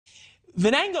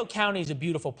Venango County is a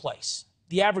beautiful place.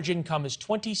 The average income is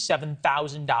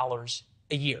 $27,000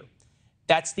 a year.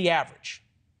 That's the average.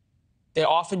 They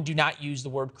often do not use the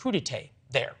word crudité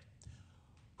there.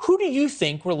 Who do you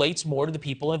think relates more to the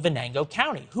people in Venango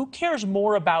County? Who cares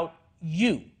more about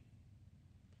you?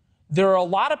 There are a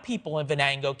lot of people in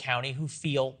Venango County who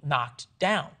feel knocked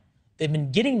down. They've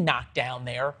been getting knocked down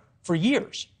there for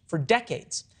years, for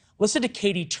decades. Listen to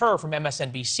Katie Tur from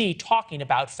MSNBC talking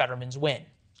about Fetterman's win.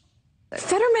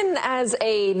 Fetterman as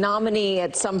a nominee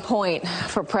at some point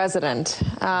for president.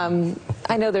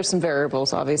 I know there's some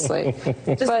variables, obviously.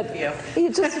 Just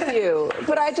a few.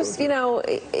 But I just,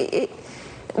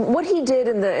 what he did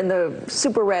in the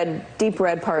super red, deep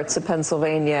red parts of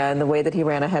Pennsylvania and the way that he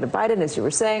ran ahead of Biden, as you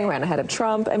were saying, ran ahead of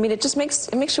Trump. I mean, it just makes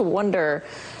you wonder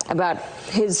about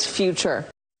his future.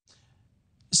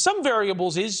 Some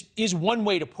variables is one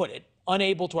way to put it.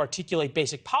 Unable to articulate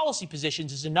basic policy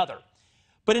positions is another.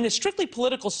 But in a strictly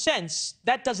political sense,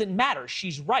 that doesn't matter.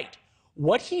 She's right.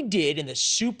 What he did in the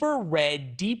super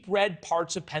red, deep red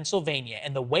parts of Pennsylvania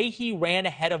and the way he ran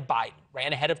ahead of Biden,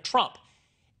 ran ahead of Trump,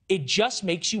 it just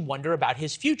makes you wonder about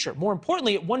his future. More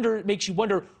importantly, it makes you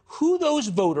wonder who those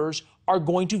voters are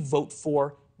going to vote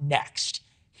for next.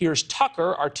 Here's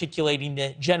Tucker articulating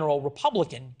the general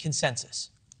Republican consensus.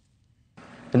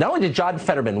 And not only did John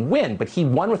Fetterman win, but he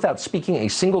won without speaking a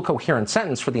single coherent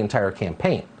sentence for the entire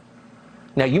campaign.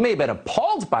 Now, you may have been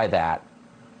appalled by that,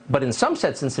 but in some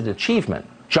sense, it's an achievement.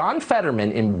 John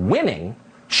Fetterman, in winning,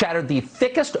 shattered the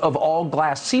thickest of all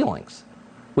glass ceilings,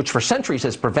 which for centuries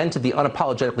has prevented the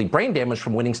unapologetically brain damage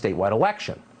from winning statewide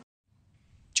election.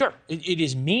 Sure, it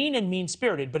is mean and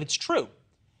mean-spirited, but it's true.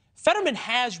 Fetterman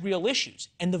has real issues,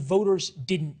 and the voters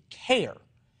didn't care.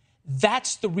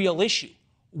 That's the real issue,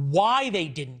 why they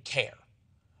didn't care.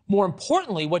 More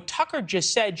importantly, what Tucker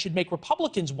just said should make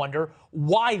Republicans wonder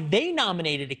why they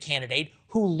nominated a candidate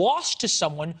who lost to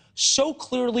someone so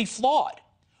clearly flawed.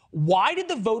 Why did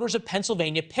the voters of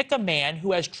Pennsylvania pick a man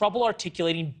who has trouble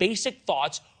articulating basic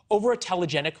thoughts over a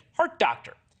telegenic heart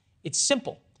doctor? It's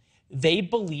simple. They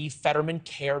believe Fetterman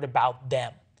cared about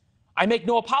them. I make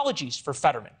no apologies for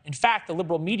Fetterman. In fact, the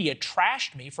liberal media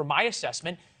trashed me for my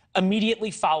assessment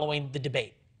immediately following the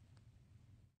debate.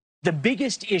 The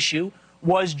biggest issue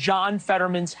was John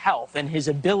Fetterman's health and his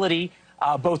ability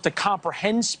both to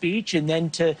comprehend speech and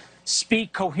then to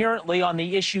speak coherently on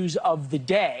the issues of the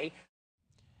day.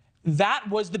 That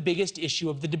was the biggest issue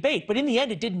of the debate. But in the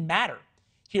end, it didn't matter.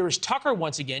 Here is Tucker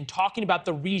once again talking about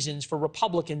the reasons for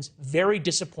Republicans' very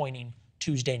disappointing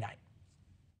Tuesday night.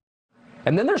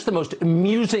 And then there's the most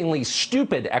amusingly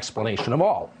stupid explanation of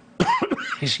all.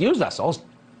 Excuse us, all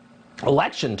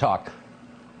election talk.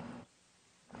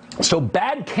 So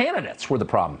bad candidates were the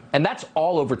problem. And that's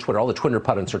all over Twitter. All the Twitter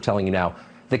pundits are telling you now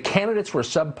the candidates were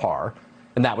subpar,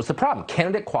 and that was the problem.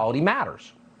 Candidate quality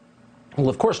matters. Well,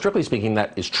 of course, strictly speaking,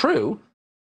 that is true.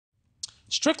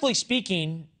 Strictly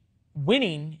speaking,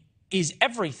 winning is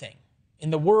everything.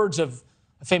 In the words of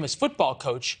a famous football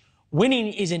coach,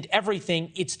 winning isn't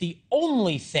everything, it's the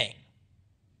only thing.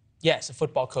 Yes, a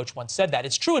football coach once said that.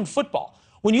 It's true in football.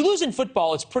 When you lose in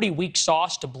football, it's pretty weak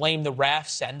sauce to blame the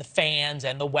refs and the fans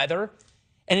and the weather.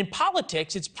 And in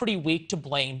politics, it's pretty weak to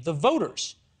blame the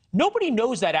voters. Nobody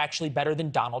knows that actually better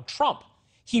than Donald Trump.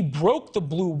 He broke the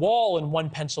blue wall and won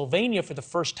Pennsylvania for the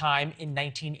first time in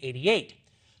 1988.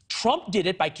 Trump did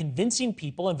it by convincing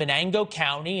people in Venango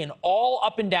County and all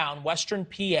up and down Western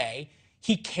PA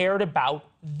he cared about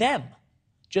them.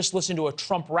 Just listen to a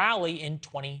Trump rally in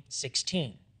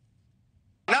 2016.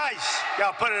 Nice.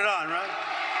 Y'all put it on, right?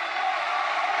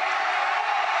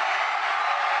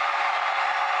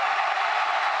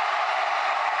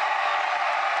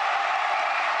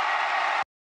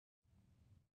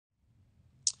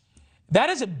 That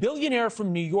is a billionaire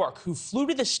from New York who flew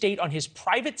to the state on his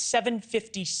private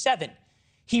 757.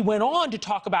 He went on to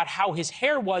talk about how his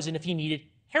hair was and if he needed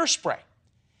hairspray.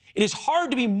 It is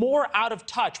hard to be more out of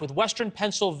touch with Western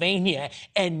Pennsylvania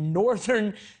and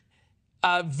northern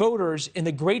voters in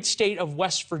the great state of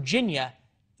West Virginia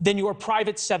than your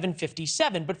private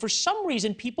 757. But for some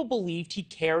reason, people believed he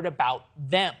cared about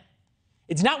them.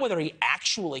 It's not whether he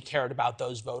actually cared about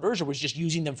those voters or was just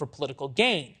using them for political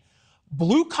gain.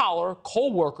 Blue-collar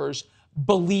coal workers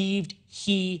believed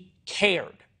he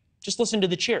cared. Just listen to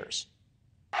the cheers.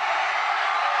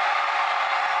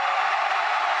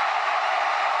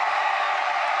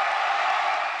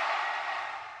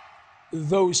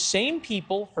 Those same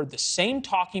people heard the same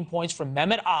talking points from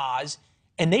Mehmet Oz,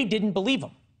 and they didn't believe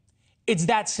him. It's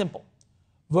that simple.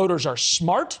 Voters are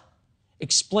smart.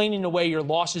 Explaining away your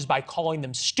losses by calling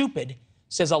them stupid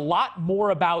says a lot more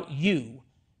about you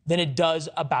than it does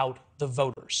about the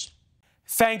voters.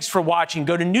 Thanks for watching.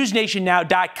 Go to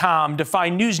newsnationnow.com to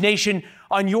find NewsNation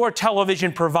on your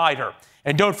television provider.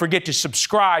 And don't forget to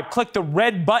subscribe. Click the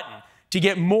red button to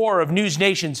get more of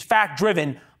NewsNation's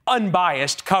fact-driven,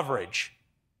 unbiased coverage.